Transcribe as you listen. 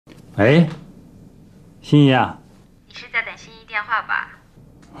哎，心怡啊，你是在等心怡电话吧？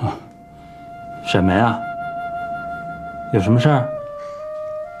啊，什么呀？有什么事儿？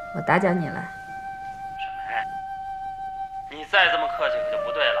我打搅你了。沈梅，你再这么客气可就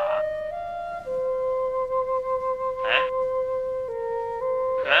不对了啊！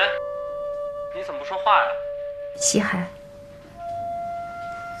哎，你怎么不说话呀？西海，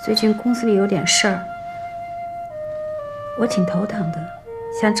最近公司里有点事儿，我挺头疼的，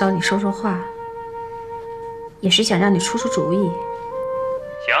想找你说说话，也是想让你出出主意。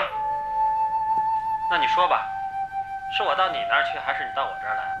行，那你说吧，是我到你那儿去，还是你到我这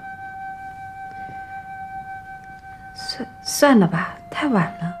儿来？算了吧，太晚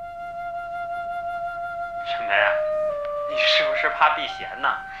了。沈梅啊，你是不是怕避嫌呢？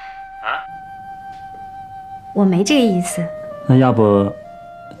啊？我没这个意思。那要不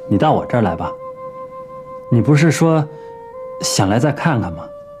你到我这儿来吧？你不是说想来再看看吗？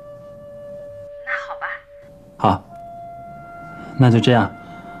那好吧。好，那就这样，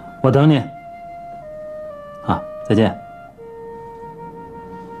我等你。好，再见。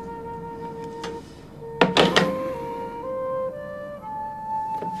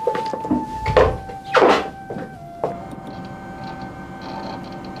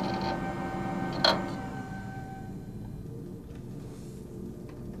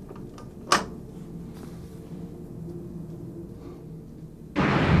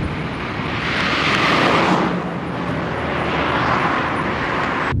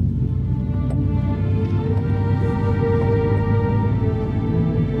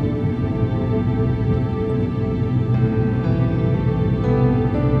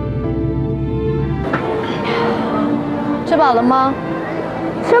吃饱了吗？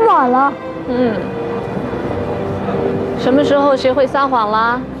吃饱了。什么时候学会撒谎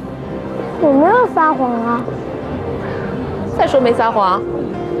啦？我没有撒谎啊。再说没撒谎。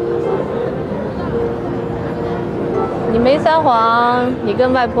你没撒谎，你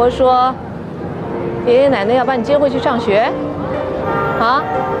跟外婆说，爷爷奶奶要把你接回去上学，啊？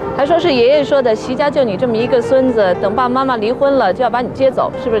还说是爷爷说的，席家就你这么一个孙子，等爸爸妈妈离婚了就要把你接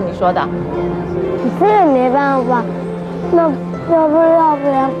走，是不是你说的？可是也没办法。那要不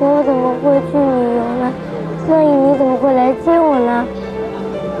然我怎么会去旅游呢？那你怎么会来接我呢？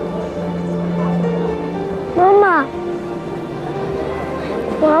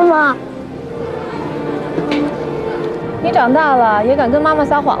妈妈，你长大了也敢跟妈妈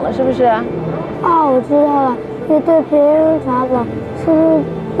撒谎了，是不是？啊，我知道了，你对别人撒谎，是不是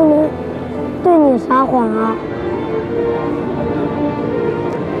不能对你撒谎啊？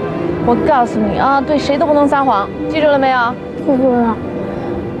我告诉你啊，对谁都不能撒谎，记住了没有？记住了。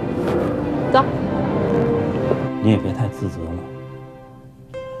走。你也别太自责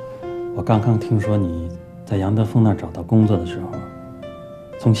了。我刚刚听说你在杨德峰那儿找到工作的时候，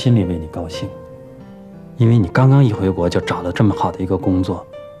从心里为你高兴，因为你刚刚一回国就找了这么好的一个工作。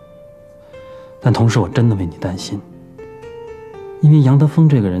但同时我真的为你担心，因为杨德峰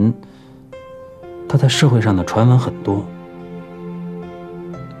这个人，他在社会上的传闻很多，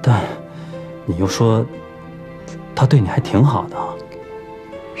但你又说他对你还挺好的啊。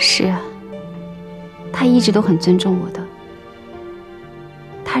是啊，他一直都很尊重我的。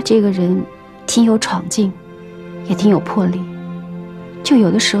他这个人挺有闯劲，也挺有魄力，就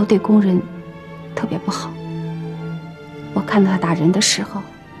有的时候对工人特别不好。我看到他打人的时候，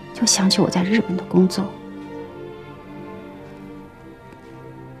就想起我在日本的工作。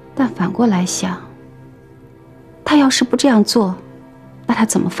但反过来想，他要是不这样做，那他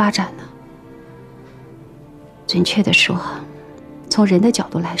怎么发展呢？准确的说，从人的角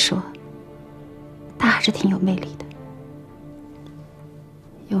度来说，他还是挺有魅力的。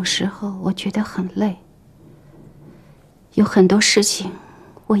有时候我觉得很累，有很多事情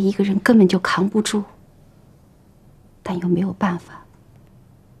我一个人根本就扛不住，但又没有办法。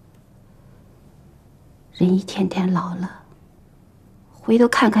人一天天老了，回头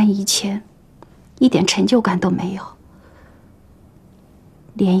看看以前，一点成就感都没有，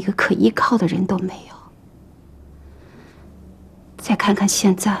连一个可依靠的人都没有。再看看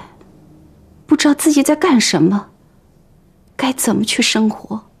现在，不知道自己在干什么，该怎么去生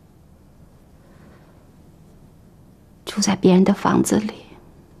活。住在别人的房子里，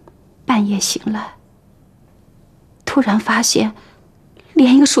半夜醒来，突然发现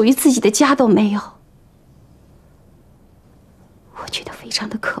连一个属于自己的家都没有，我觉得非常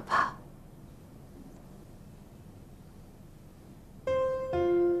的可怕。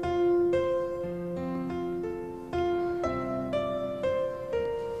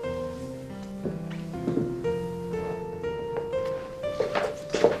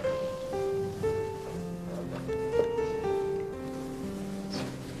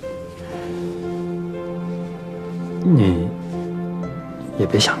你也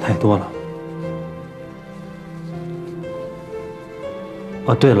别想太多了。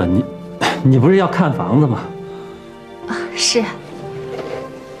哦，对了，你不是要看房子吗？啊，是。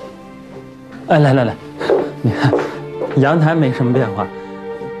哎，来，你看，阳台没什么变化，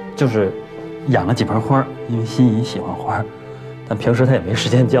就是养了几盆花，因为心怡喜欢花，但平时她也没时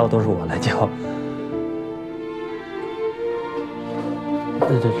间浇，都是我来浇。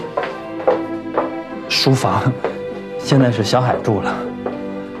这书房现在是小海住了。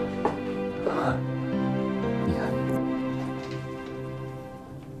你看，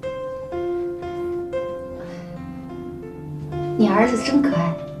你儿子真可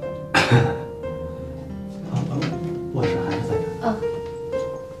爱。卧室还是在这儿。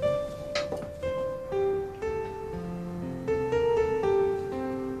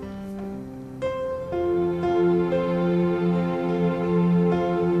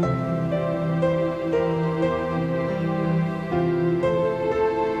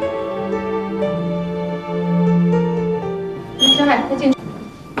小海，快进去。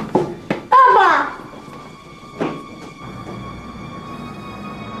爸爸，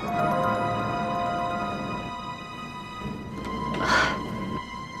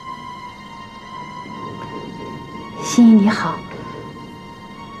心怡你好。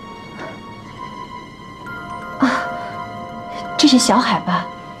啊，这是小海吧？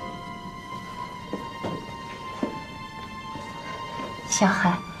小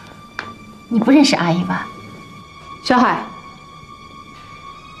海，你不认识阿姨吧？小海，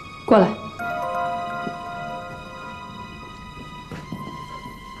过来。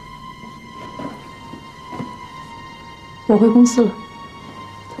我回公司了。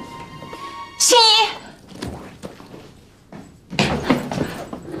心怡，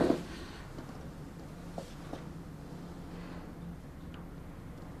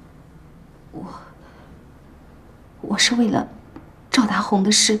我是为了赵大红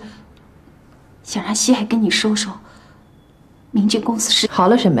的事，想让西海跟你说说。明俊公司是好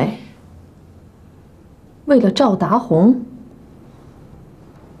了，沈梅。为了赵达红，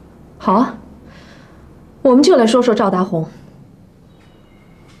好啊，我们就来说说赵达红。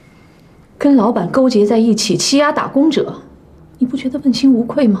跟老板勾结在一起，欺压打工者，你不觉得问心无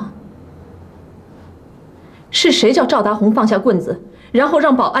愧吗？是谁叫赵达红放下棍子，然后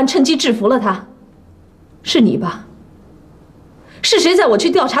让保安趁机制服了他？是你吧？是谁在我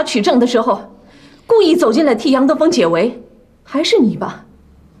去调查取证的时候，故意走进来替杨德峰解围？还是你吧？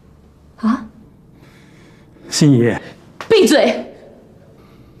啊？心怡，闭嘴！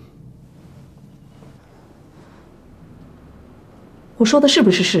我说的是不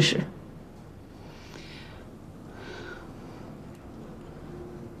是事实？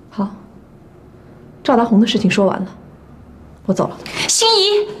好，赵达红的事情说完了，我走了。心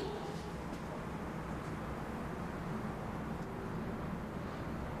怡，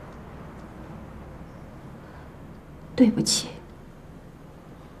对不起，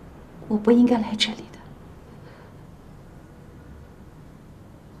我不应该来这里的，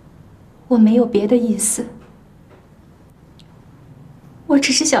我没有别的意思，我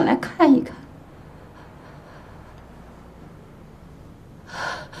只是想来看一看。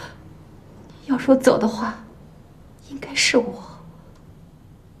要说走的话，应该是我。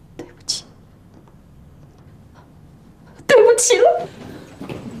对不起，对不起了。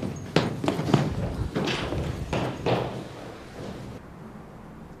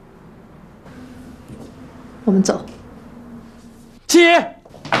我们走。心怡，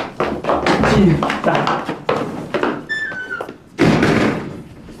心怡，在。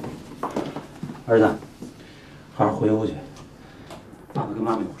儿子，好好回屋去。爸爸跟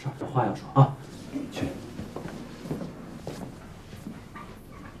妈妈有话要说啊，去。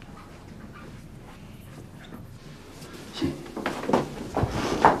心怡，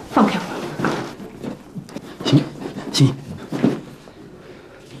放开我！心怡，心怡。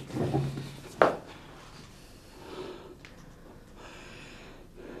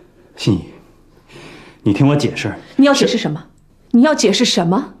心怡，你听我解释。你要解释什么？你要解释什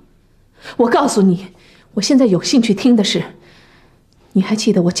么？我告诉你，我现在有兴趣听的是，你还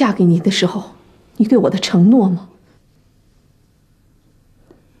记得我嫁给你的时候，你对我的承诺吗？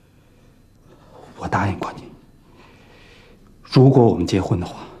我答应过你，如果我们结婚的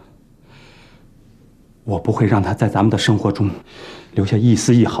话，我不会让他在咱们的生活中留下一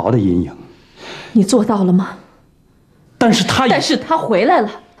丝一毫的阴影。你做到了吗？但是他回来了，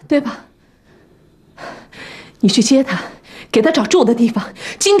对吧？你去接他，给他找住的地方。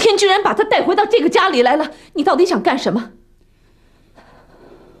今天居然把他带回到这个家里来了，你到底想干什么？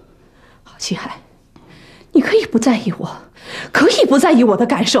郝西海，你可以不在意我，可以不在意我的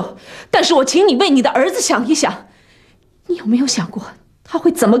感受，但是我请你为你的儿子想一想，你有没有想过他会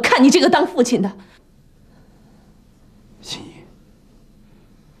怎么看你这个当父亲的？心怡，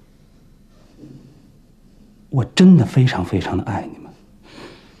我真的非常非常的爱你们，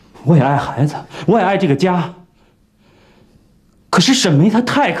我也爱孩子，我也爱这个家。可是沈梅她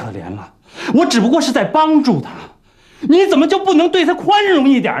太可怜了，我只不过是在帮助她，你怎么就不能对她宽容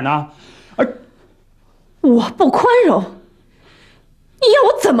一点呢？我不宽容，你要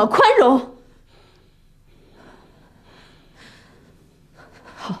我怎么宽容？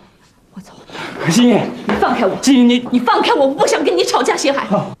好，我走。心怡，你放开我！心怡，你放开我！我不想跟你吵架，星海，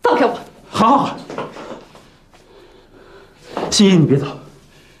放开我！好，心怡，你别走，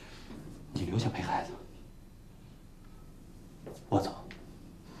你留下陪孩子。我走，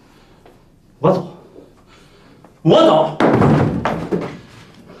我走，我走。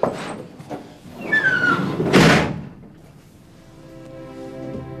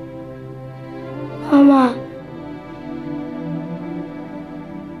妈妈，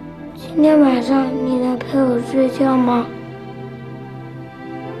今天晚上你能陪我睡觉吗？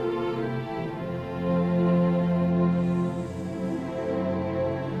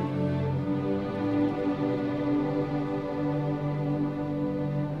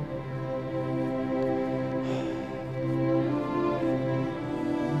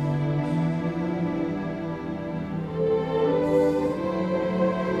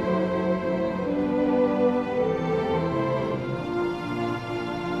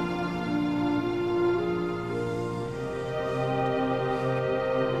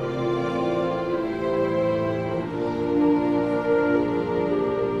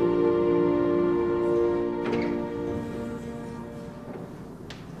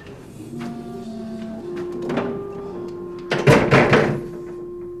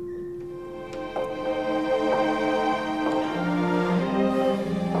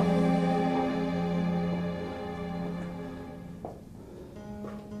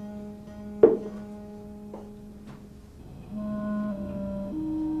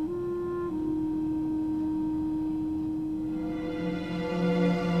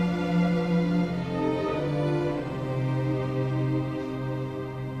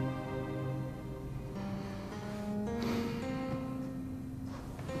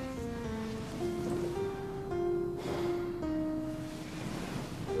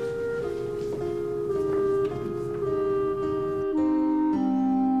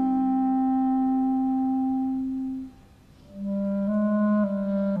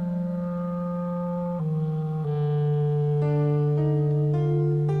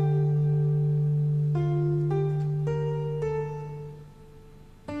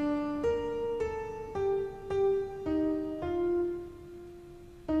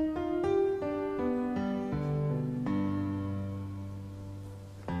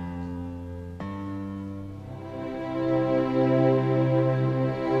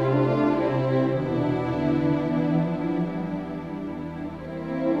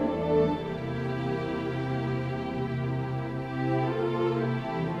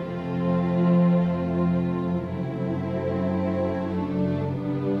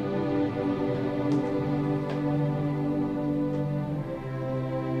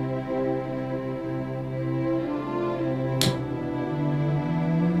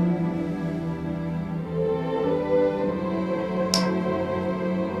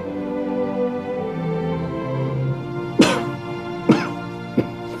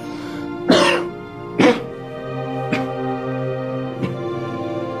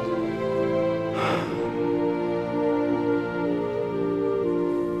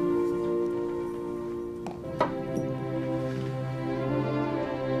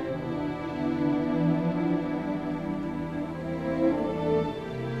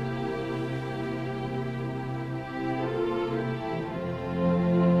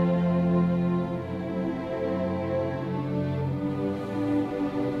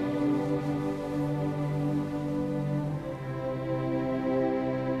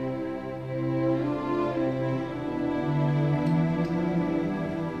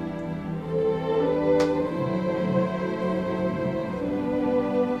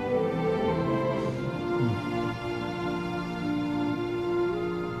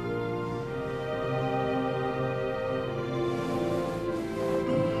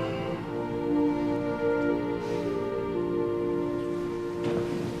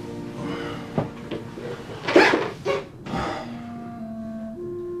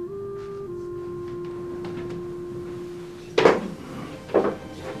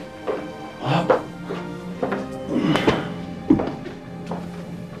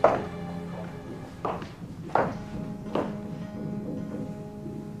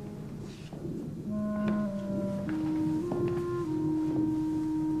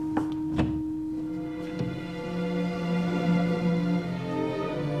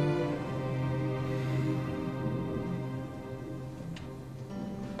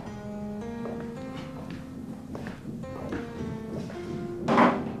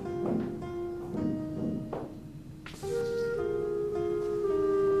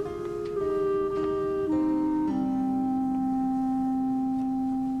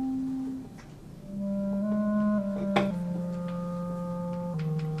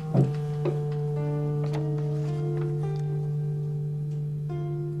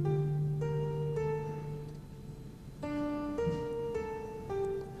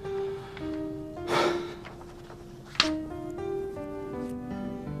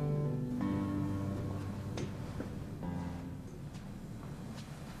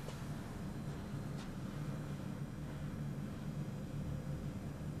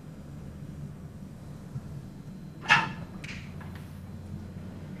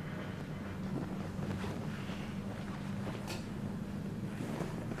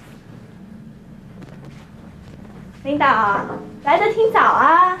领导来得挺早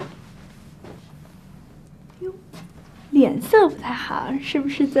啊。哟，脸色不太好，是不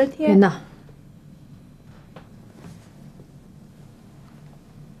是昨天？别闹。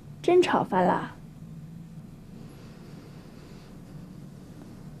真吵翻了？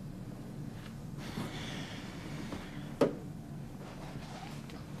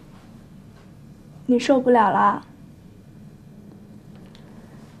你受不了了？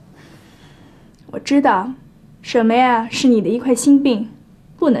我知道，什么呀是你的一块心病，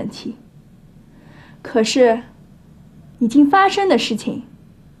不能提。可是，已经发生的事情，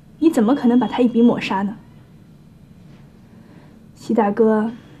你怎么可能把它一笔抹杀呢？西大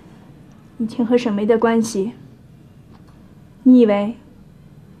哥，以前和沈梅的关系，你以为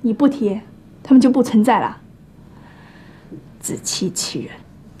你不提，他们就不存在了？自欺欺人！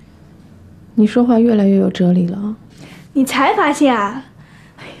你说话越来越有哲理了啊！你才发现啊？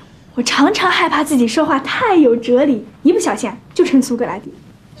哎呦，我常常害怕自己说话太有哲理，一不小心就成苏格拉底。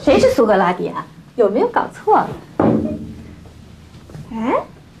谁是苏格拉底啊？有没有搞错？哎，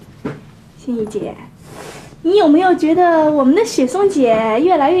心怡姐，你有没有觉得我们的雪松姐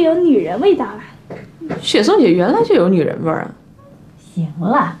越来越有女人味道了？雪松姐原来就有女人味儿啊！行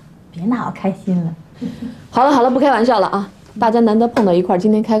了，别拿我开心了。好了好了，不开玩笑了啊！大家难得碰到一块儿，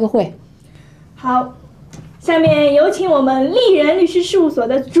今天开个会。好，下面有请我们丽人律师事务所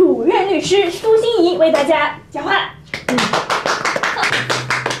的主任律师苏心怡为大家讲话。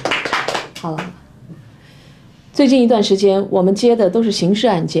好了，最近一段时间我们接的都是刑事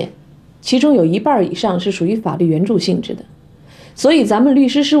案件，其中有1半以上是属于法律援助性质的，所以咱们律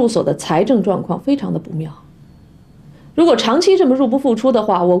师事务所的财政状况非常的不妙。如果长期这么入不敷出的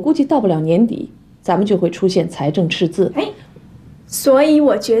话，我估计到不了年底，咱们就会出现财政赤字。哎，所以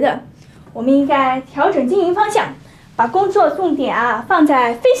我觉得我们应该调整经营方向，把工作重点放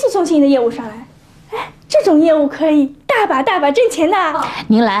在非诉讼性的业务上来。哎，这种业务可以大把挣钱的。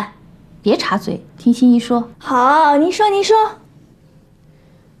宁兰，别插嘴，听心怡说。好，您说。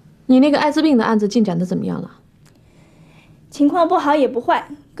你那个艾滋病的案子进展的怎么样了？情况不好也不坏，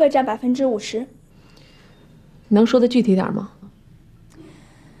各占50%。能说的具体点吗？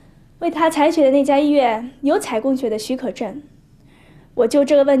为他采血的那家医院有采供血的许可证，我就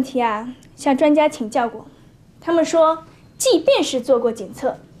这个问题向专家请教过，他们说，即便是做过检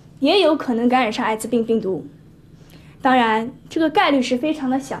测，也有可能感染上艾滋病病毒。当然，这个概率是非常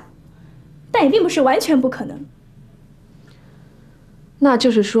的小，但也并不是完全不可能。那就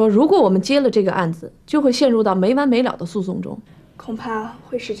是说，如果我们接了这个案子，就会陷入到没完没了的诉讼中，恐怕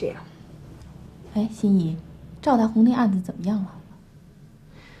会是这样。哎，心怡，赵大红那案子怎么样了？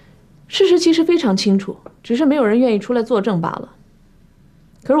事实其实非常清楚，只是没有人愿意出来作证罢了。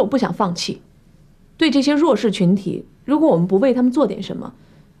可是我不想放弃，对这些弱势群体，如果我们不为他们做点什么，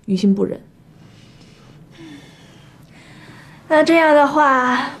于心不忍。那这样的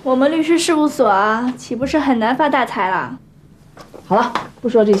话，我们律师事务所岂不是很难发大财了？好了，不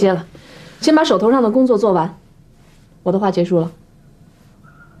说这些了，先把手头上的工作做完。我的话结束了。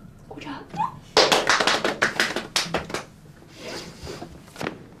鼓掌。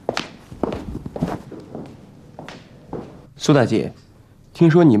苏大姐，听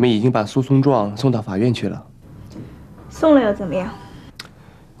说你们已经把诉讼状送到法院去了。送了又怎么样？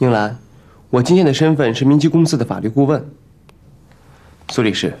宁兰，我今天的身份是民机公司的法律顾问。苏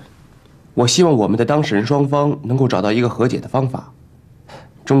律师，我希望我们的当事人双方能够找到一个和解的方法。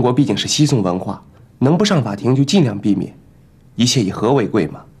中国毕竟是西宋文化，能不上法庭就尽量避免，一切以和为贵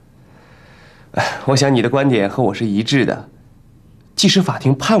嘛。我想你的观点和我是一致的，即使法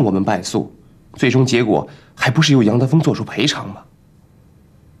庭判我们败诉，最终结果还不是由杨德峰做出赔偿吗？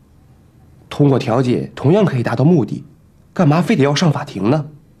通过调解同样可以达到目的，干嘛非得要上法庭呢？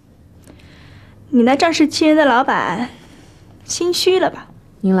你那仗势欺人的老板，心虚了吧？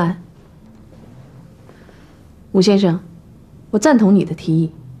宁兰，武先生，我赞同你的提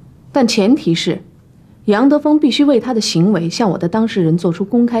议，但前提是杨德峰必须为他的行为向我的当事人做出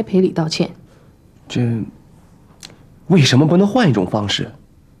公开赔礼道歉。这为什么不能换一种方式？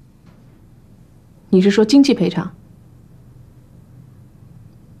你是说经济赔偿？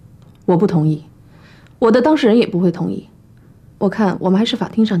我不同意，我的当事人也不会同意。我看我们还是法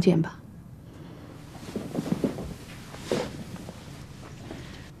庭上见吧。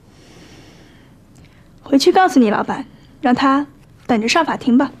回去告诉你老板，让他等着上法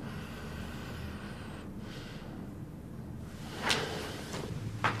庭吧。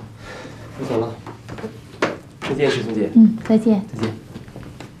我走了，再见，石松姐。再见。再见。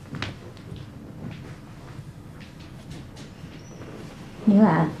宁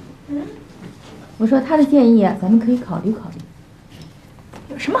兰，我说他的建议咱们可以考虑考虑。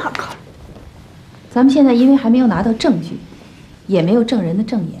有什么好考虑？咱们现在因为还没有拿到证据，也没有证人的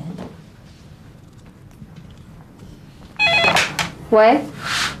证言。喂，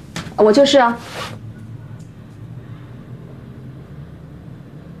我就是啊。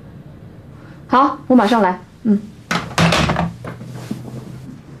好，我马上来。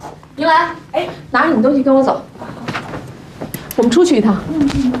英兰，哎，拿着你的东西跟我走，我们出去一趟。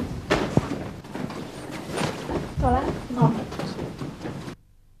走了。好。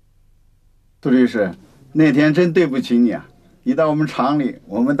杜律师，那天真对不起你啊！一到我们厂里，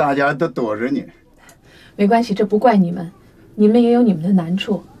我们大家都躲着你。没关系，这不怪你们，你们也有你们的难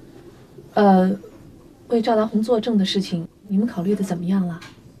处。为赵大红作证的事情，你们考虑的怎么样了？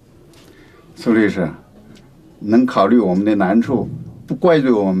苏律师，能考虑我们的难处，不怪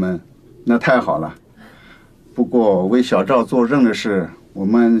罪我们，那太好了。不过为小赵作证的事，我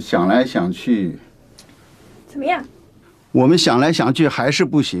们想来想去，怎么样？我们想来想去还是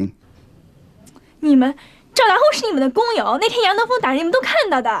不行。你们赵大红是你们的工友，那天杨德峰打人你们都看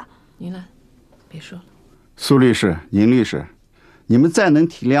到的。宁兰，别说了。苏律师、宁律师，你们再能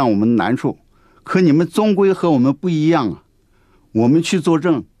体谅我们的难处，可你们终归和我们不一样啊。我们去作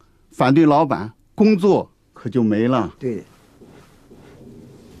证，反对老板，工作可就没了。对。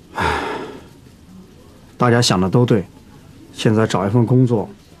大家想的都对，现在找一份工作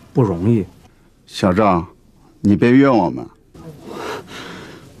不容易。小赵，你别怨我们。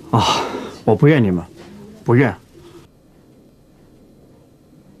啊，我不怨你们，不怨。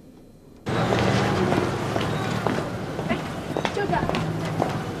就这，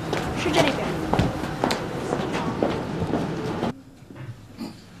是这里边。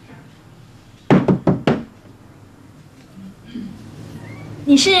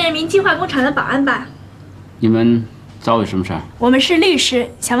你是明基化工厂的保安吧？你们找我有什么事儿？我们是律师，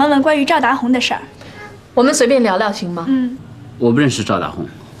想问问关于赵达红的事儿。我们随便聊聊行吗？我不认识赵大红。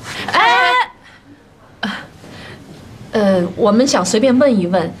我们想随便问一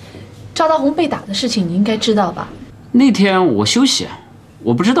问，赵大红被打的事情你应该知道吧？那天我休息，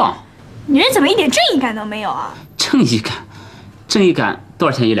我不知道。你人怎么一点正义感都没有啊？正义感，正义感多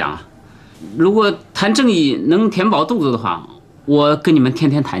少钱一两啊？如果谈正义能填饱肚子的话，我跟你们天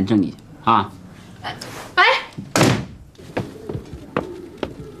天谈正义啊！哎，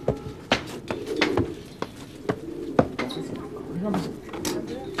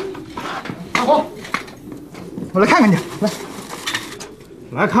大红，我来看看你，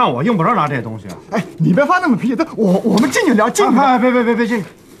来看我，用不着拿这些东西啊！哎，你别发那么脾气，我们进去聊，进去聊。别进去，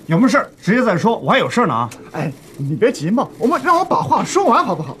有没有事直接再说，我还有事呢啊！哎，你别急嘛，让我把话说完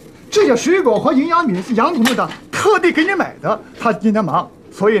好不好？这些水果和营养米是杨同志的，特地给你买的。他今天忙，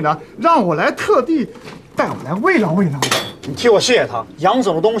所以呢，让我来特地带我来慰劳慰劳。你替我谢谢他，杨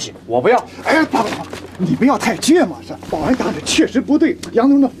总的东西我不要。哎，爸，你不要太倔嘛！是保安打的确实不对，杨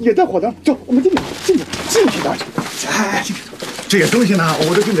同志也在火上。走，我们进去聊去。哎，这些东西呢，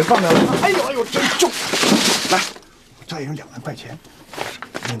我都给你放在了。哎呦，真重！来，我这有2万块钱，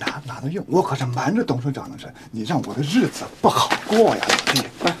你拿着用。我可是瞒着董事长的事，你让我的日子不好过呀，老弟。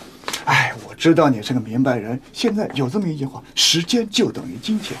哎，我知道你是个明白人。现在有这么一句话，时间就等于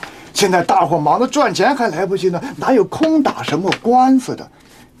金钱。现在大伙忙着赚钱还来不及呢，哪有空打什么官司的？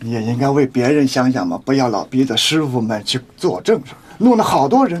你也应该为别人想想嘛，不要老逼着师傅们去做正事，弄得好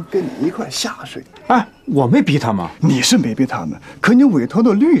多人跟你一块下水。哎，我没逼他们，你是没逼他们，可你委托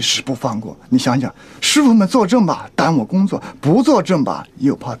的律师不放过。你想想，师傅们作证吧，耽误工作；不作证吧，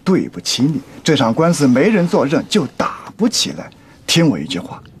又怕对不起你。这场官司没人作证，就打不起来。听我一句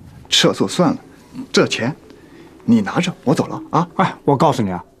话。撤诉算了，这钱你拿着，我走了啊！哎，我告诉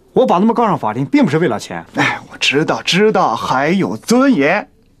你啊，我把他们告上法庭，并不是为了钱。哎，我知道，还有尊严。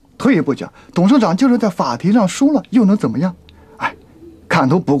退一步讲，董事长就是在法庭上输了，又能怎么样？哎，看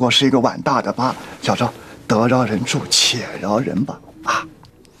图不过是一个碗大的疤。小赵，得饶人处且饶人吧。啊，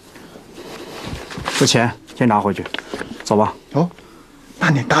这钱先拿回去，走吧。哦，那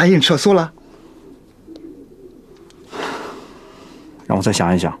你答应撤诉了？让我再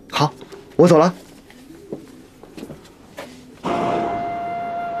想一想。好，我走了。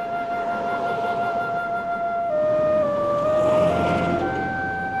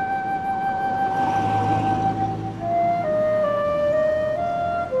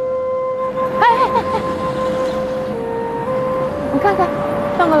你看看，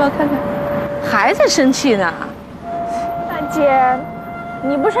转过来看看，还在生气呢。大姐，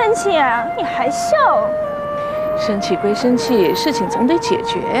你不生气啊？你还笑？生气归生气，事情总得解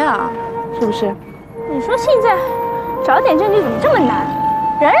决呀，是不是？你说现在找点证据怎么这么难？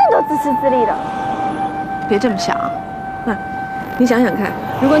人人都自私自利的。别这么想，你想想看，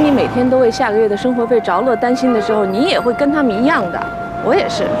如果你每天都为下个月的生活费着落担心的时候，你也会跟他们一样的。我也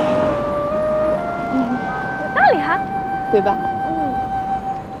是。对吧？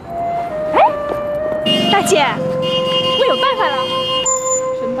哎，大姐，我有办法了。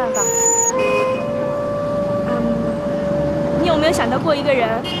什么办法？你有没有想到过一个人？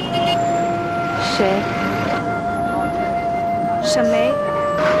谁？沈梅。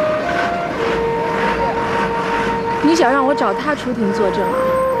你想让我找他出庭作证啊？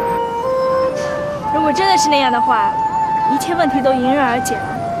如果真的是那样的话，一切问题都迎刃而解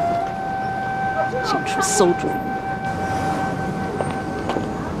了。净出馊主意。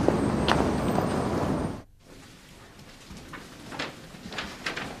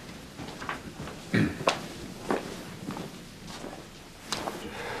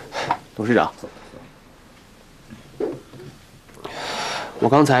董事长，我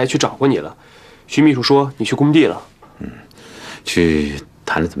刚才去找过你了，徐秘书说你去工地了。去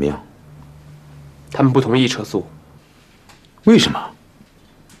谈的怎么样？他们不同意撤诉。为什么？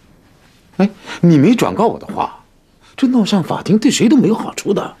哎，你没转告我的话，这闹上法庭对谁都没有好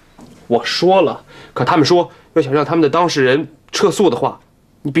处的。我说了，可他们说要想让他们的当事人撤诉的话，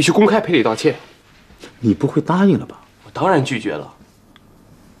你必须公开赔礼道歉。你不会答应了吧？我当然拒绝了。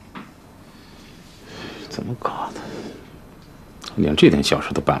怎么搞的？连这点小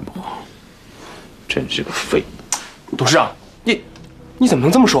事都办不好，真是个废物。董事长，你怎么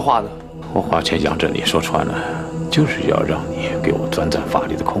能这么说话呢？我花钱养着你，说穿了就是要让你给我钻法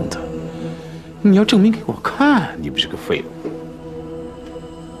律的空子。你要证明给我看，你不是个废物。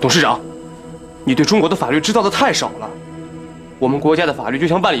董事长，你对中国的法律知道的太少了。我们国家的法律就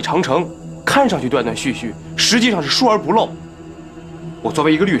像万里长城，看上去断断续续，实际上是疏而不漏。我作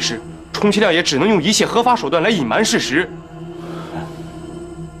为一个律师，充其量也只能用一切合法手段来隐瞒事实。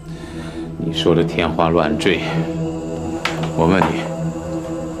你说的天花乱坠。我问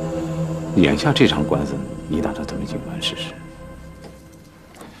你，眼下这场官司，你打算怎么隐瞒事实？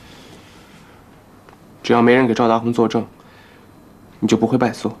只要没人给赵大红作证，你就不会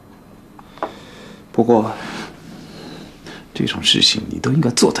败诉。不过，这种事情你都应该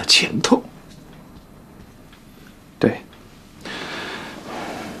坐在前头。对，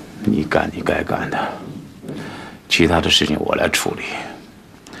你干你该干的，其他的事情我来处理。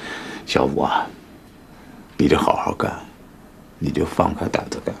小吴啊，你得好好干。你就放开胆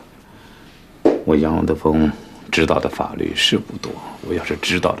子干。我杨德峰知道的法律是不多，我要是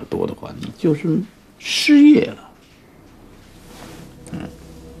知道的多的话，你就是失业了。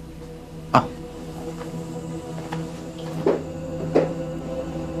啊，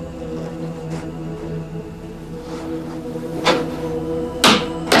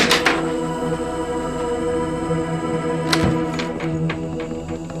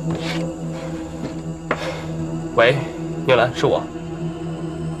喂。宁兰，是我。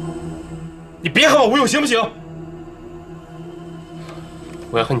你别和我无用，行不行？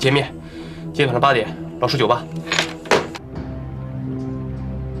我要和你见面，今天晚上8点，老鼠酒吧。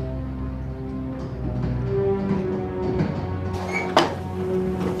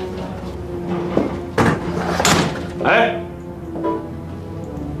哎，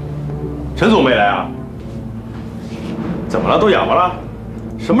陈总没来啊？怎么了？都哑巴了？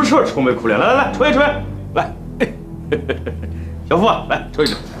什么事愁眉苦脸？来来来，抽烟抽烟，来。小付啊，来抽一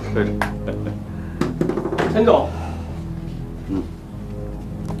支，抽一支。陈总，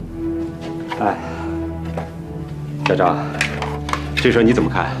哎，小张，这事你怎么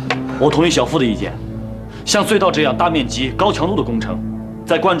看？我同意小付的意见。像隧道这样大面积、高强度的工程，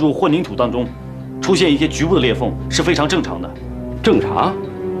在灌注混凝土当中出现一些局部的裂缝是非常正常的。正常？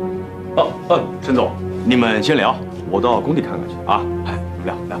陈总，你们先聊，我到工地看看去啊。哎，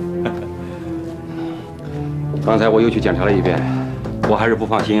聊。刚才我又去检查了一遍，我还是不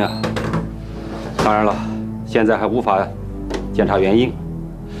放心啊。当然了，现在还无法检查原因，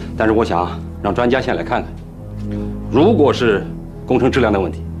但是我想让专家先来看看。如果是工程质量的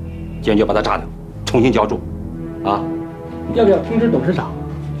问题，坚决把它炸掉，重新浇筑。啊，要不要通知董事长？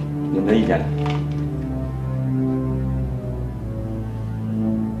你们的意见呢？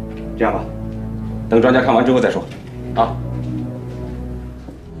这样吧，等专家看完之后再说。啊。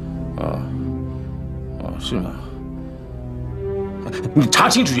是吗？你查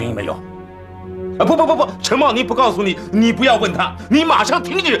清楚原因没有？啊不，陈茂宁不告诉你，你不要问他，你马上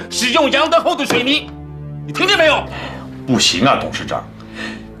停止使用杨德厚的水泥，你听见没有？不行啊，董事长，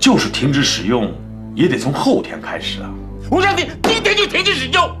就是停止使用，也得从后天开始啊。我让你今天就停止使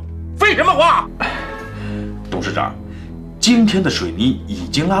用，废什么话？董事长，今天的水泥已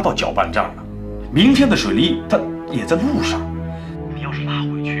经拉到搅拌站了，明天的水泥它也在路上。你要是拉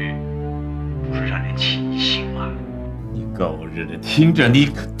回去，不是让人起疑心吗？你狗日的，听着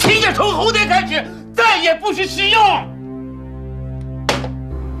从后天开始再也不许使用。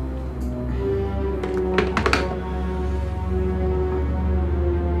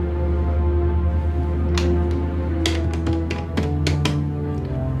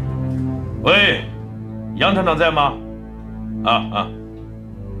喂，杨厂长在吗？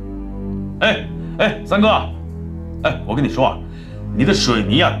哎，三哥，哎，我跟你说啊，你的水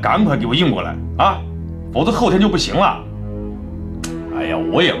泥啊，赶快给我运过来啊，否则后天就不行了。哎呀，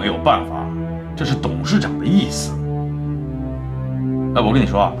我也没有办法，这是董事长的意思。哎，我跟你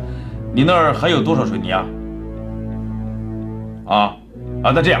说啊，你那儿还有多少水泥啊？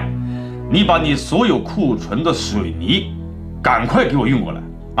那这样，你把你所有库存的水泥，赶快给我运过来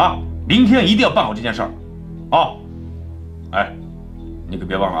啊！明天一定要办好这件事儿，啊！哎，你可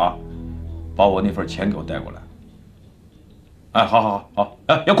别忘了啊，把我那份钱给我带过来。哎，好，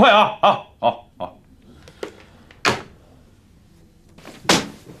哎，要快啊！好。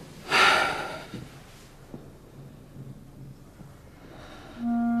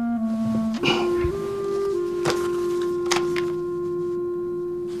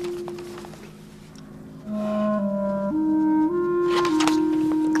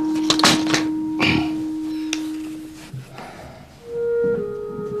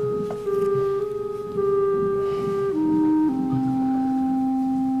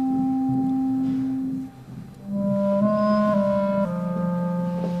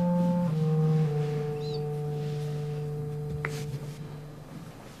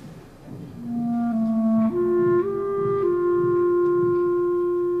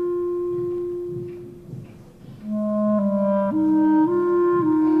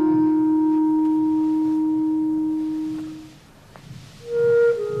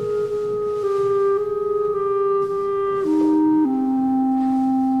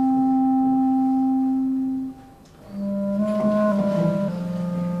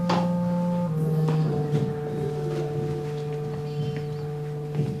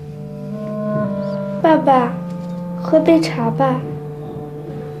爸爸，喝杯茶吧。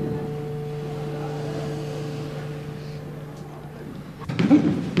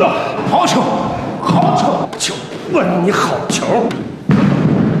好球，球，问你好球！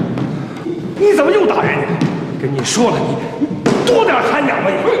你怎么又打人家？跟你说了，你多点涵养吧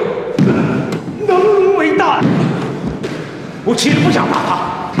你。能容为大。我其实不想打他，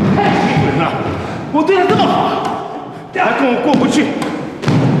太欺负人了。我对他这么好，还跟我过不去。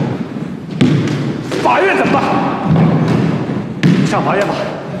法院怎么办？你上法院吧，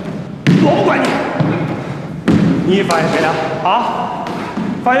我不管你。你法院赔偿啊？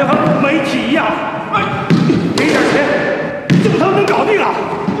法院和媒体一样，给点钱，就他能搞定了。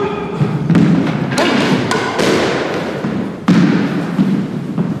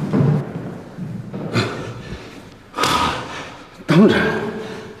当然，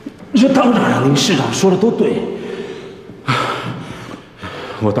这当然，您市长说的都对。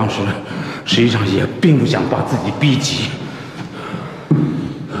我当时实际上也并不想把自己逼急，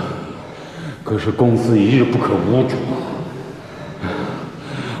可是公司一日不可无主。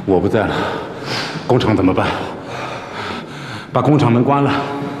我不在了，工厂怎么办？把工厂门关了，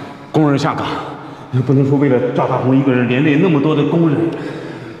工人下岗，也不能说为了赵大红一个人连累那么多的工人，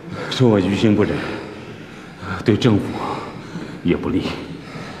这我于心不忍，对政府也不利。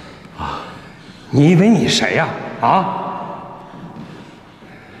你以为你谁呀？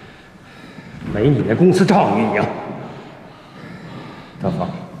没你那公司照顾你啊！德芳，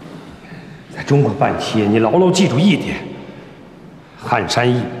在中国办企业，你牢牢记住一点：汉山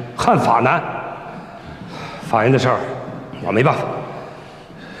易，汉法难。法院的事儿我没办法，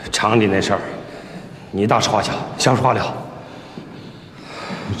厂里那事儿你大事化小，小事化了。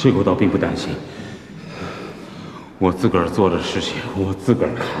这个我倒并不担心，我自个儿做的事情我自个儿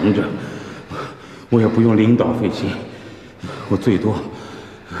扛着，我也不用领导费心，我最多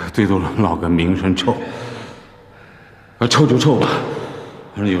落个名声臭，臭就臭吧，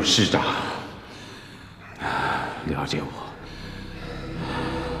反正有市长了解我。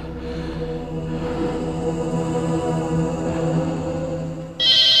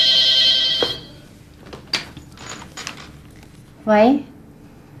喂，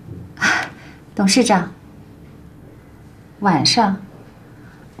董事长，晚上。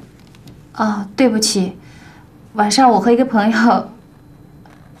哦，对不起，晚上我和一个朋友。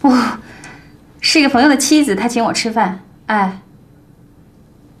不，是一个朋友的妻子，他请我吃饭。哎，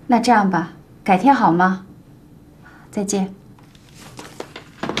那这样吧，改天好吗？再见。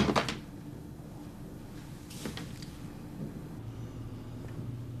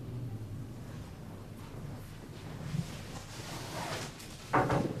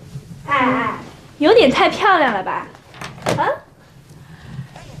哎，有点太漂亮了吧？啊？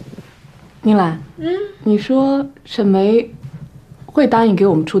宁兰，你说沈梅会答应给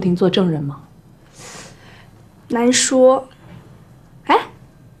我们出庭做证人吗？难说。哎，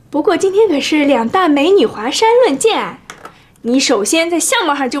不过今天可是两大美女华山论剑，你首先在相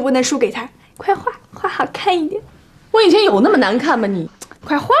貌上就不能输给他，快画，画好看一点。我以前有那么难看吗？你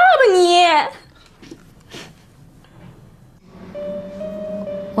快画吧你！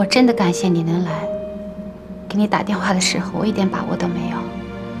我真的感谢你能来。给你打电话的时候，我一点把握都没有。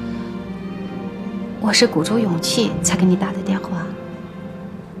我是鼓足勇气才给你打的电话。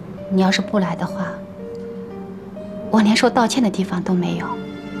你要是不来的话，我连说道歉的地方都没有。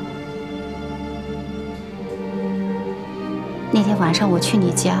那天晚上我去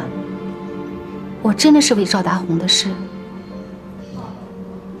你家，我真的是为赵大红的事，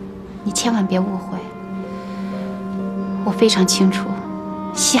你千万别误会。我非常清楚，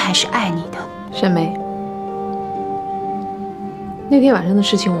西海是爱你的。沈梅，那天晚上的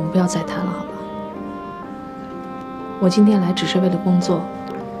事情我们不要再谈了，好吧？我今天来只是为了工作。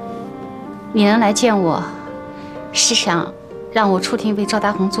你能来见我，是想让我出庭为赵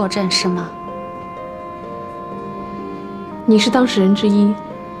大红作证是吗？你是当事人之一，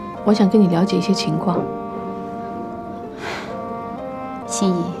我想跟你了解一些情况。心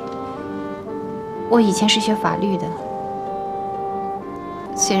怡，我以前是学法律的，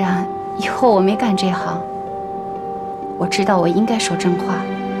虽然以后我没干这行，我知道我应该说真话，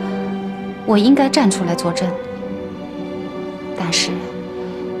我应该站出来作证。但是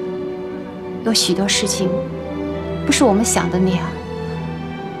有许多事情不是我们想的那样，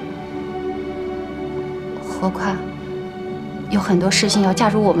何况有很多事情要加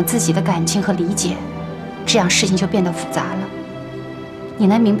入我们自己的感情和理解，这样事情就变得复杂了。你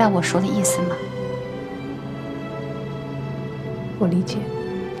能明白我说的意思吗？我理解。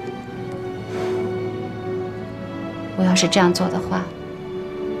我要是这样做的话，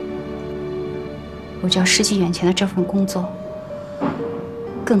我就要失去眼前的这份工作。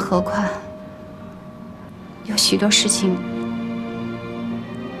更何况，有许多事情，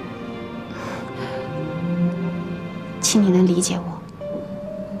请你能理解我。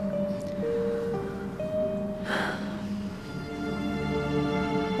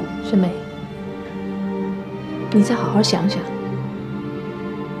沈梅，你再好好想想。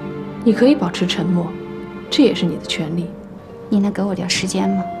你可以保持沉默，这也是你的权利。你能给我点时间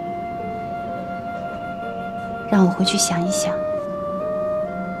吗？让我回去想一想。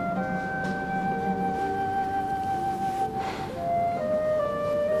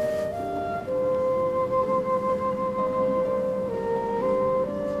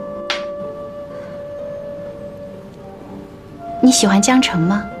你喜欢江城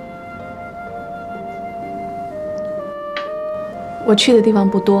吗？我去的地方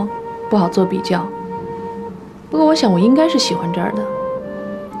不多，不好做比较。不过我想我应该是喜欢这儿的。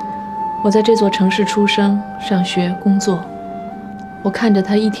我在这座城市出生、上学、工作，我看着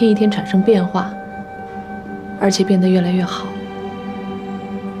它一天一天产生变化，而且变得越来越好。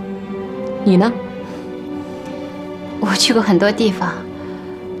你呢？我去过很多地方，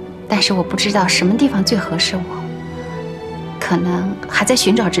但是我不知道什么地方最合适我。可能还在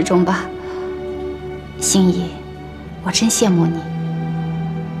寻找之中吧。心怡，我真羡慕你。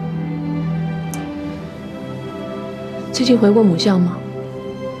最近回过母校吗？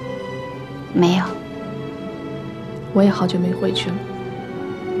没有。我也好久没回去了。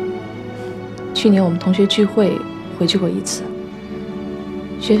去年我们同学聚会回去过一次，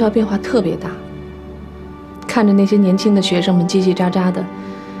学校变化特别大。看着那些年轻的学生们叽叽喳喳的，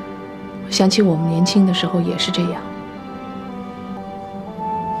我想起我们年轻的时候也是这样。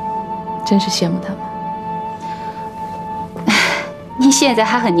真是羡慕他们。你现在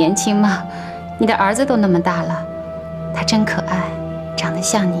还很年轻吗？你的儿子都那么大了，他真可爱，长得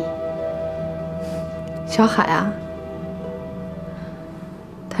像你。小海啊，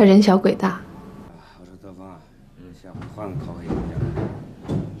他人小鬼大。我说德峰啊，下回换个口味一点。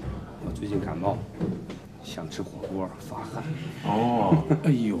我最近感冒，想吃火锅发汗。哦，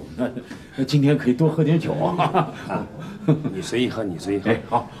哎呦，那今天可以多喝点酒啊。你随意喝，你随意喝。哎，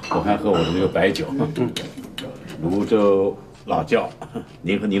好，我还喝我的这个白酒，泸州老窖，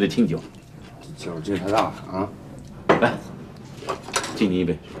您喝您的清酒。酒劲太大了啊！来，敬您一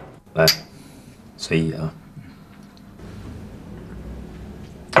杯。来，随意啊。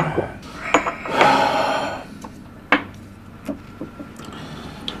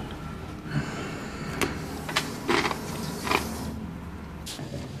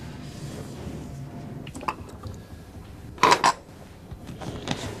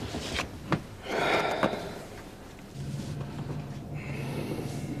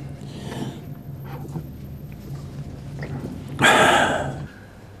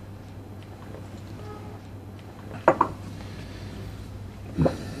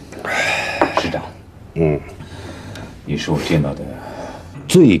师长，你是我见到的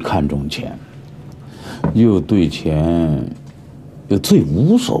最看重钱，又对钱个最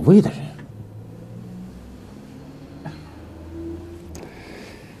无所谓的人。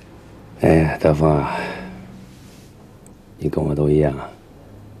哎呀，大凤啊，你跟我都一样啊，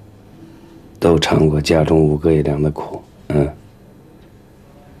都尝过家中无隔夜粮的苦，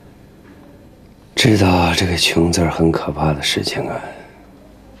知道这个穷字很可怕的事情啊，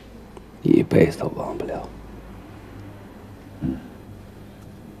一辈子都忘不了。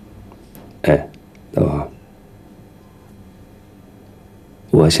哎，大凤，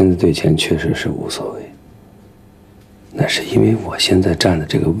我现在对钱确实是无所谓，那是因为我现在站的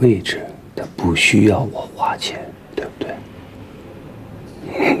这个位置，它不需要我花钱，对不对？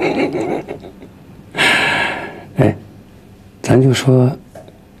哎，咱就说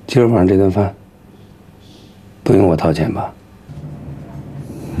今儿晚上这顿饭不用我掏钱吧？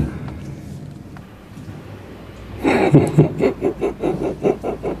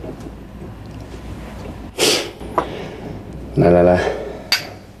来来来，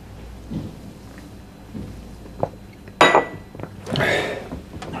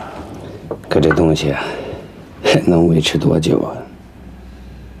可这东西啊，能维持多久啊？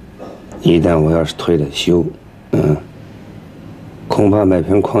一旦我要是退了休，恐怕买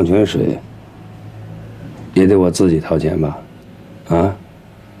瓶矿泉水也得我自己掏钱吧？啊？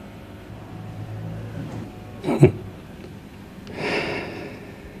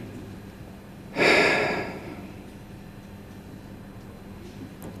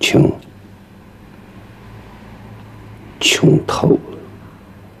穷透了。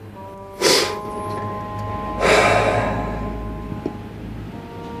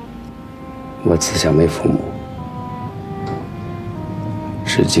我自小没父母，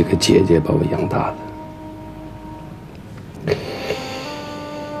是几个姐姐把我养大的。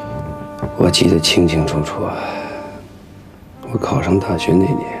我记得清清楚楚啊，我考上大学那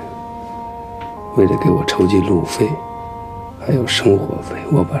年，为了给我筹集路费，还有生活费，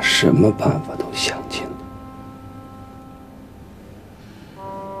我把什么办法都想尽了。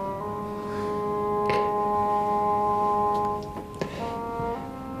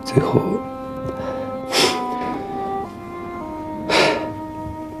最后，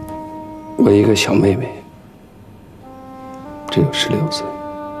我一个小妹妹，只有16岁，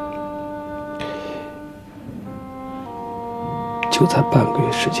就在半个月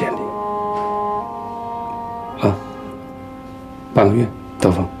时间里，半个月，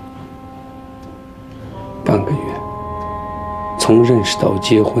德峰，半个月，从认识到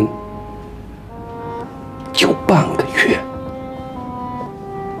结婚，就半个月。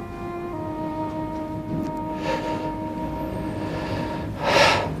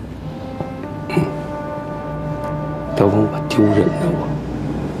德峰，我丢人了，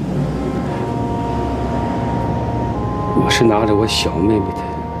我是拿着我小妹妹的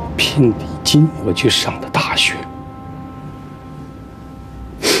聘礼金，我去上的大学。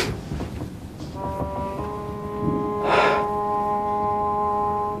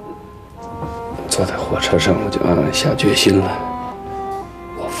坐在火车上，我就暗暗下决心了。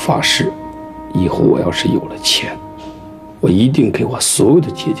我发誓，以后我要是有了钱，我一定给我所有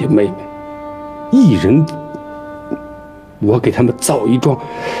的姐姐妹妹，一人，我给他们造一幢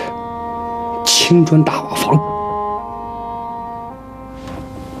青砖大瓦房。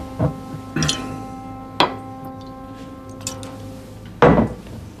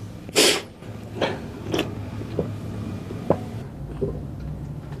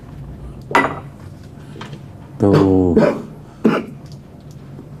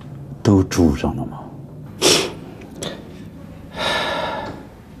都住上了吗？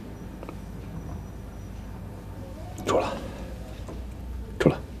住了，住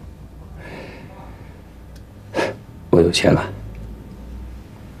了。我有钱了，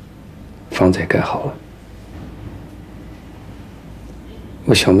房子也盖好了。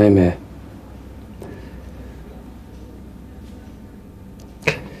我小妹妹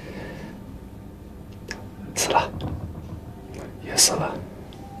死了，也死了。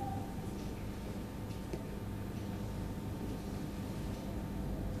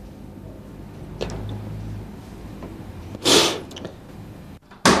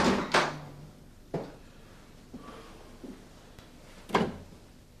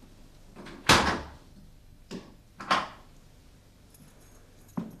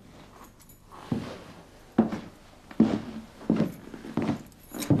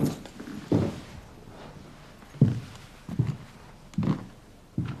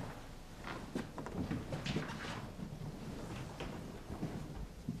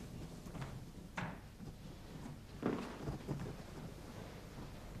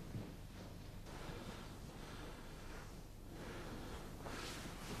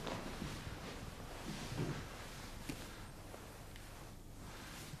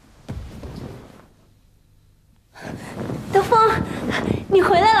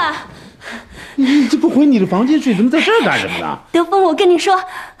回你的房间睡，怎么在这儿干什么呢？德峰，我跟你说，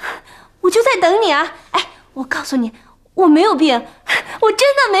我就在等你啊！哎，我告诉你，我没有病，我真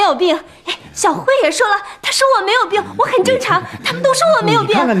的没有病。哎，小慧也说了，她说我没有病，我很正常，他们都说我没有病。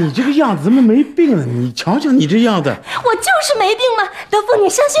你看看你这个样子，怎么没病了？你瞧瞧你这样子，我就是没病嘛！德峰，你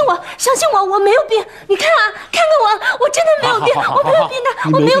相信我，相信我，我没有病。你看啊，看看我，我真的没有病，我没有病的，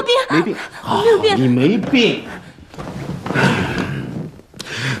我没有病，没病，我没有病，你没病。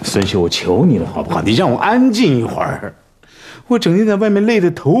孙秀，我求你了，好不好？你让我安静一会儿。我整天在外面累得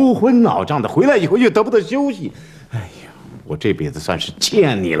头昏脑胀的，回来以后又得不到休息。哎呀，我这辈子算是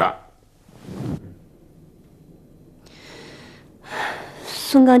欠你了。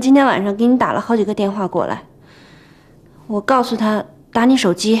孙刚今天晚上给你打了好几个电话过来，我告诉他打你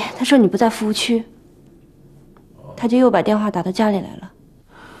手机，他说你不在服务区，他就又把电话打到家里来了。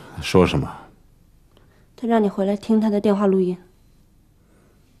说什么？他让你回来听他的电话录音。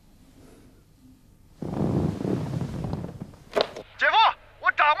姐夫，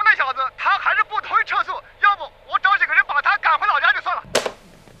我找过那小子，他还是不同意撤诉，要不我找几个人把他赶回老家就算了。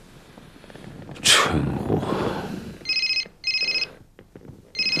蠢货！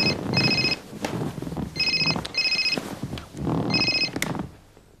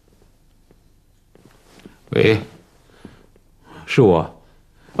喂，是我。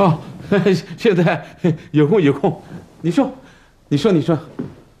哦，现在有空，你说，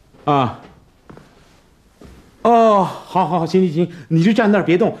啊。哦，好，行，你就站那儿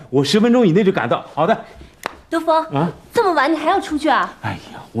别动，我10分钟以内就赶到。好的。德峰啊，这么晚你还要出去啊？哎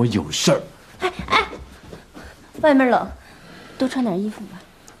呀，我有事儿。哎，外面冷，多穿点衣服吧。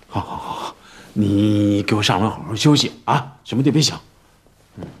好，你给我上楼好好休息啊，什么都别想。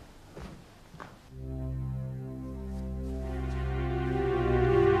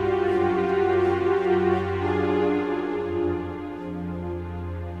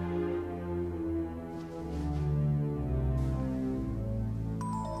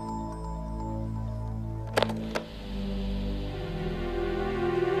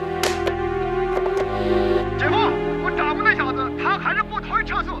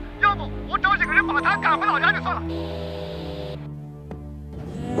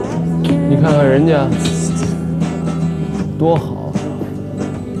你看看人家多好。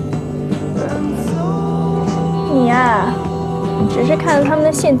你呀，只是看了他们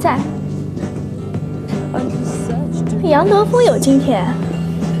的现在。杨德峰有今天，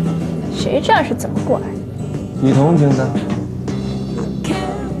谁知道是怎么过来的？你同情他？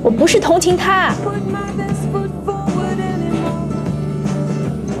我不是同情他，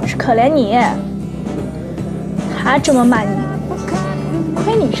我是可怜你。他这么骂你，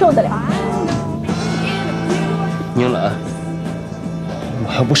亏你受得了？宁兰，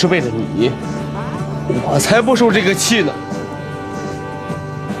我要不是为了你，我才不受这个气呢。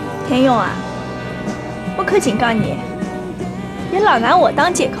田勇啊，我可警告你，别老拿我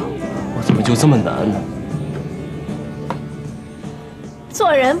当借口。我怎么就这么难呢？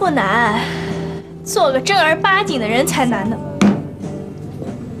做人不难，做个正儿八经的人才难呢。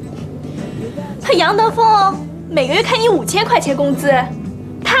他杨德峰每个月开你5000块钱工资，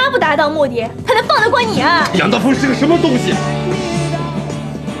他不达到目的，他能放得过你啊？杨德峰是个什么东西？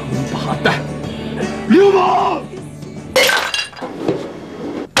王八蛋，流氓！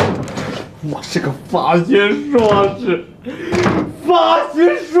我是个法学硕士，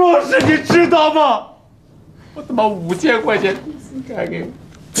你知道吗？我他妈5000块钱工资开给我，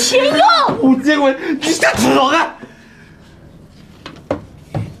钱用5000块钱，你这知道啊？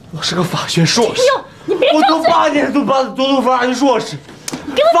我是个法学硕士，你别我读8年读法学硕士，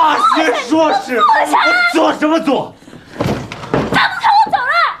法学硕士，我做什么做？再不看我走了。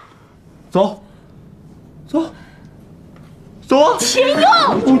走。钱用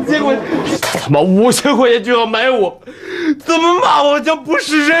5000块钱，他妈5000块钱就要买我，怎么骂我叫不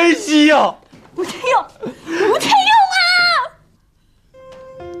是人戏呀？吴天用啊！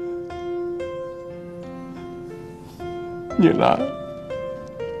你来，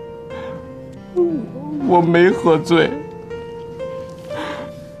我没喝醉，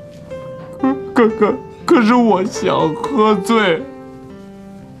可是我想喝醉。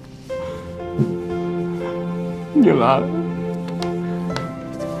你来，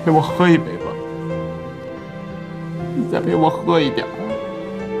陪我喝一杯吧，你再陪我喝一点。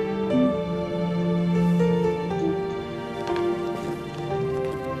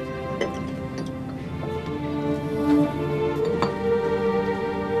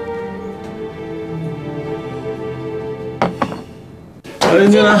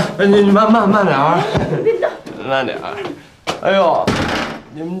宁兰，你慢点儿，慢点儿。哎呦，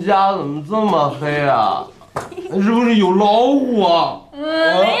你们家怎么这么黑啊？是不是有老虎啊？没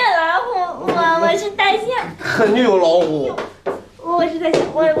有老虎，我是大象。肯定有老虎。我是大象，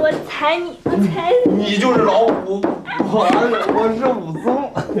我踩你，我踩你。你就是老虎，我是武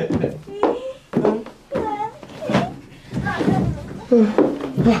松。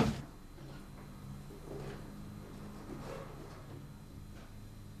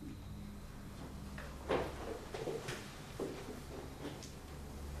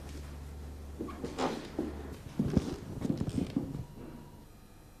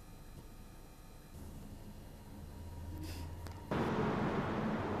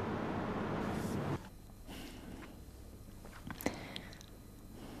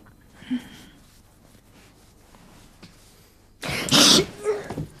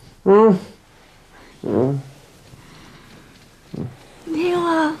天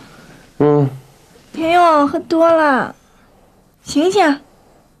勇，天勇，喝多了，醒醒。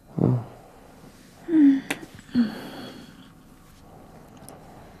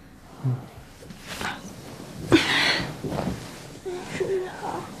睡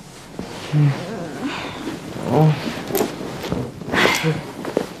好。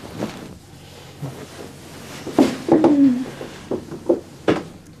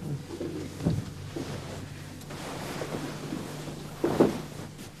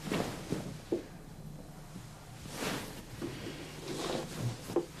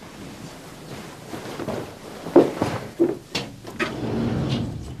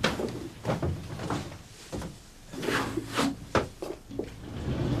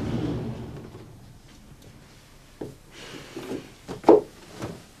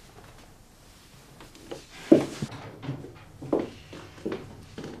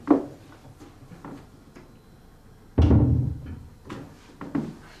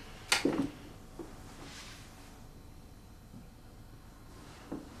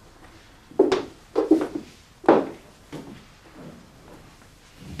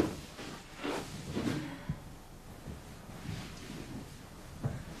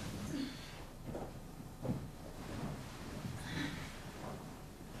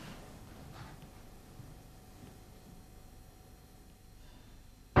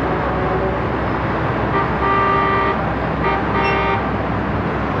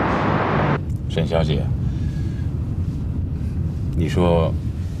沈小姐，你说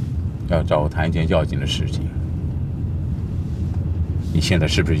要找我谈一件要紧的事情，你现在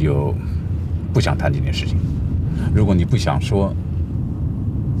是不是又不想谈这件事情？如果你不想说，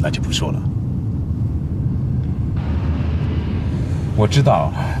那就不说了。我知道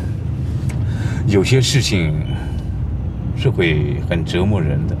有些事情是会很折磨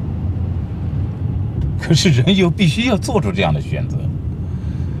人的，可是人又必须要做出这样的选择。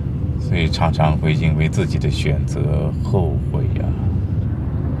所以常常会因为自己的选择后悔呀。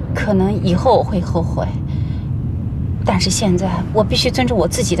可能以后我会后悔，但是现在我必须尊重我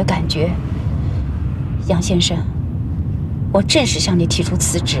自己的感觉。杨先生，我正式向你提出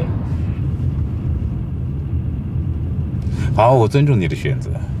辞职。好，我尊重你的选择，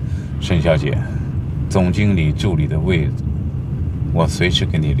沈小姐。总经理助理的位子，我随时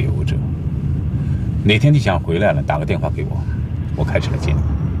给你留着。哪天你想回来了，打个电话给我，我开车来接你。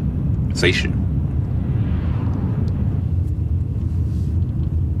随时。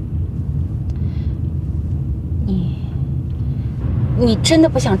你真的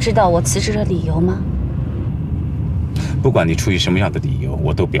不想知道我辞职的理由吗？不管你出于什么样的理由，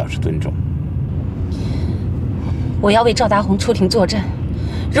我都表示尊重。我要为赵大红出庭作证，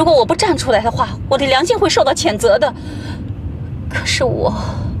如果我不站出来的话，我的良心会受到谴责的。可是我……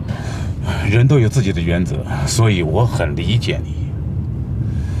人都有自己的原则，所以我很理解你。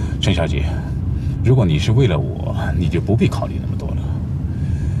沈小姐，如果你是为了我，你就不必考虑那么多了。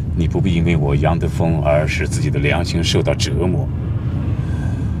你不必因为我杨德峰而使自己的良心受到折磨。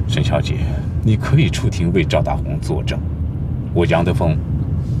沈小姐，你可以出庭为赵大红作证。我杨德峰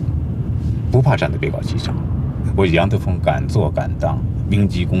不怕站在被告席上，我杨德峰敢做敢当，明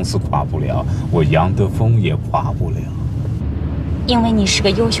基公司垮不了，我杨德峰也垮不了。因为你是个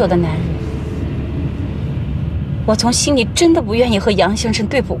优秀的男人。我从心里真的不愿意和杨先生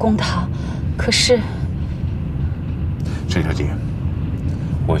对簿公堂，可是，沈小姐，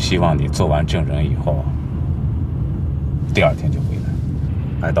我希望你做完证人以后，第二天就回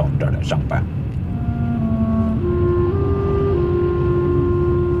来到我们这儿来上班。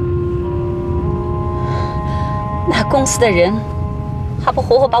那公司的人还不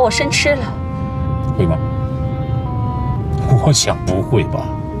活活把我生吃了？会吗？我想不会吧。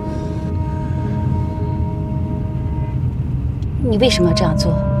你为什么要这样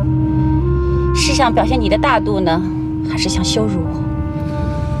做？是想表现你的大度呢，还是想羞辱我？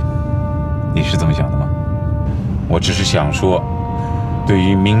你是这么想的吗？我只是想说，对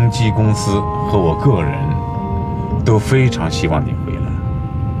于明基公司和我个人，都非常希望你回来。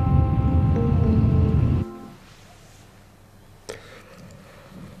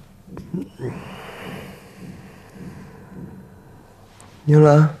宁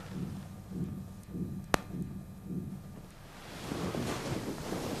兰，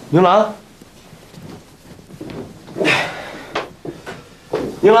宁兰，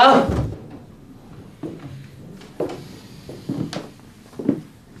宁兰。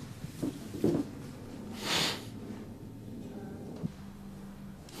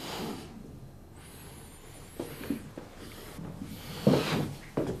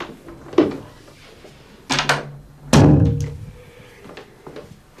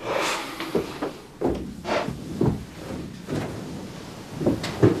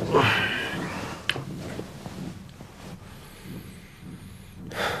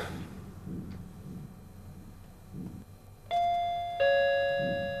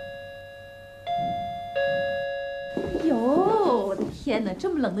天哪，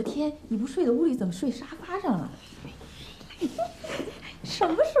这么冷的天，你不睡的屋里，怎么睡沙发上了？什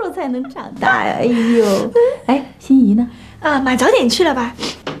么时候才能长大呀？哎呦，哎，心怡呢？啊，买早点去了吧？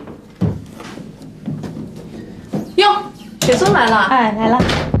哟，雪松来了。哎，来了。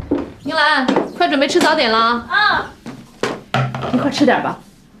宁兰，快准备吃早点了啊！一块吃点吧。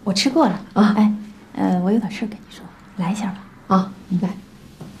我吃过了啊。哎，我有点事跟你说，来一下吧。啊，明白。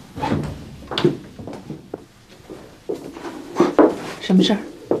什么事儿？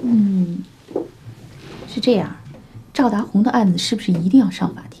是这样，赵达红的案子是不是一定要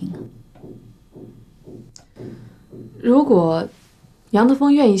上法庭啊？如果杨德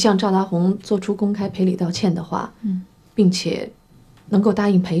峰愿意向赵达红做出公开赔礼道歉的话，并且能够答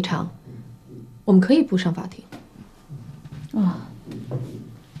应赔偿，我们可以不上法庭。哦，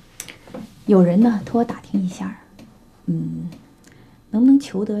有人呢托我打听一下，能不能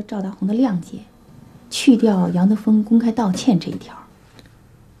求得赵达红的谅解，去掉杨德峰公开道歉这一条？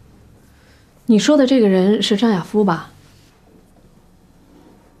你说的这个人是张亚夫吧？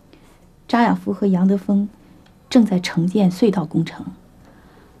张亚夫和杨德峰正在承建隧道工程。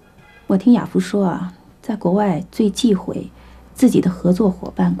我听亚夫说啊，在国外最忌讳自己的合作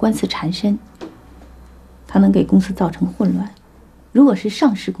伙伴官司缠身，他能给公司造成混乱。如果是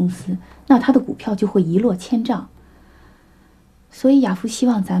上市公司，那他的股票就会一落千丈。所以亚夫希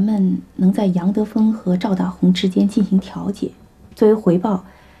望咱们能在杨德峰和赵大红之间进行调解，作为回报。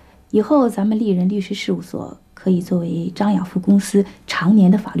以后咱们丽人律师事务所可以作为张亚夫公司常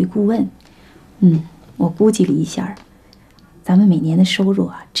年的法律顾问。我估计了一下，咱们每年的收入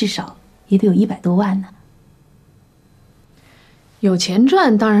啊，至少也得有100多万呢。有钱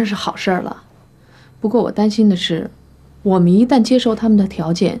赚当然是好事儿了，不过我担心的是，我们一旦接受他们的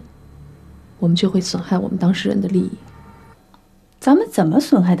条件，我们就会损害我们当事人的利益。咱们怎么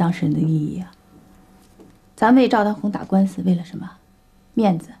损害当事人的利益啊？咱为赵大红打官司，为了什么？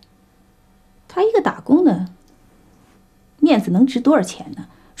面子。他一个打工的，面子能值多少钱呢？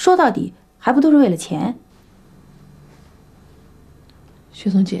说到底，还不都是为了钱？雪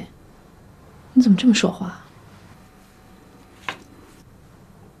松姐，你怎么这么说话？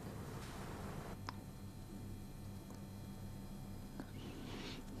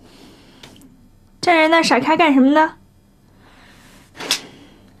站在那傻开干什么呢？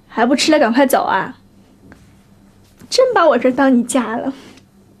还不吃了赶快走啊！真把我这当你家了。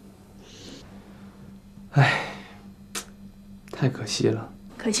哎，太可惜了。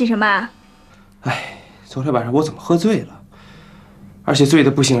可惜什么啊？哎，昨天晚上我怎么喝醉了，而且醉得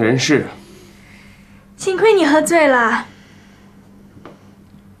不省人事。幸亏你喝醉了。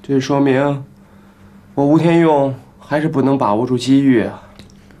这说明我吴天用还是不能把握住机遇啊。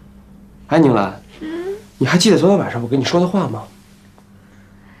哎，宁兰，你还记得昨天晚上我跟你说的话吗？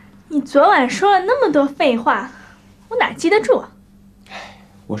你昨晚说了那么多废话，我哪记得住啊？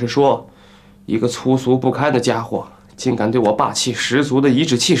我是说，一个粗俗不堪的家伙，竟敢对我霸气十足的颐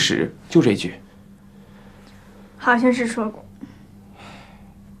指气使，就这句。好像是说过。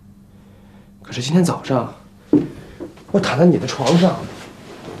可是今天早上，我躺在你的床上，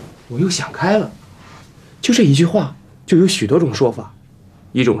我又想开了。就这一句话，就有许多种说法。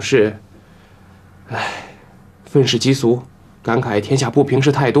一种是，愤世嫉俗，感慨天下不平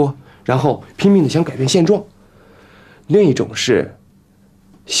事太多，然后拼命的想改变现状。另一种是，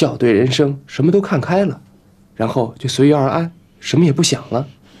笑对人生，什么都看开了，然后就随遇而安，什么也不想了。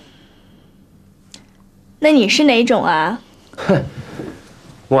那你是哪种啊？哼，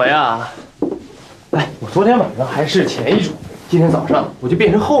我呀，我昨天晚上还是前一种，今天早上我就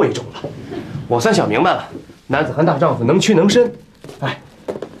变成后一种了。我算想明白了，男子汉大丈夫，能屈能伸。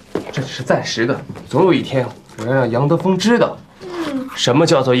这只是暂时的，总有一天我要让杨德峰知道，什么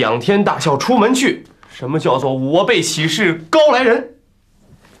叫做仰天大笑出门去？什么叫做我辈岂是高来人？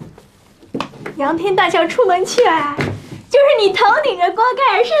仰天大笑出门去啊，就是你头顶着锅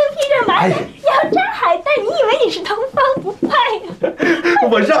盖，身披着麻袋，要扎海带，你以为你是东方不败呀？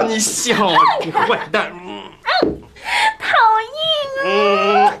我让你笑，你坏蛋！讨厌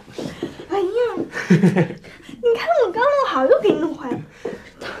啊！哎呀，你看我刚弄好，又给你弄坏了。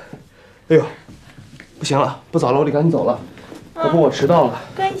哎呦，不行了，不早了，我得赶紧走了，要不我迟到了。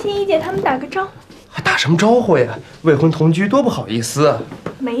跟欣怡姐他们打个招呼。还打什么招呼呀？未婚同居多不好意思啊！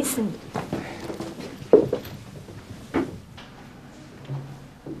美死你！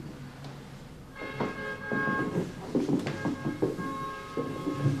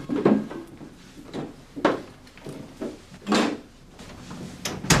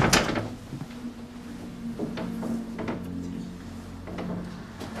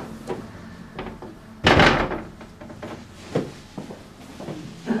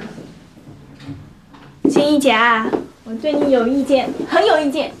欣怡姐啊，我对你有意见，很有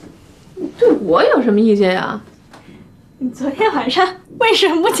意见。对我有什么意见呀？你昨天晚上为什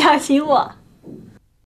么不叫醒我？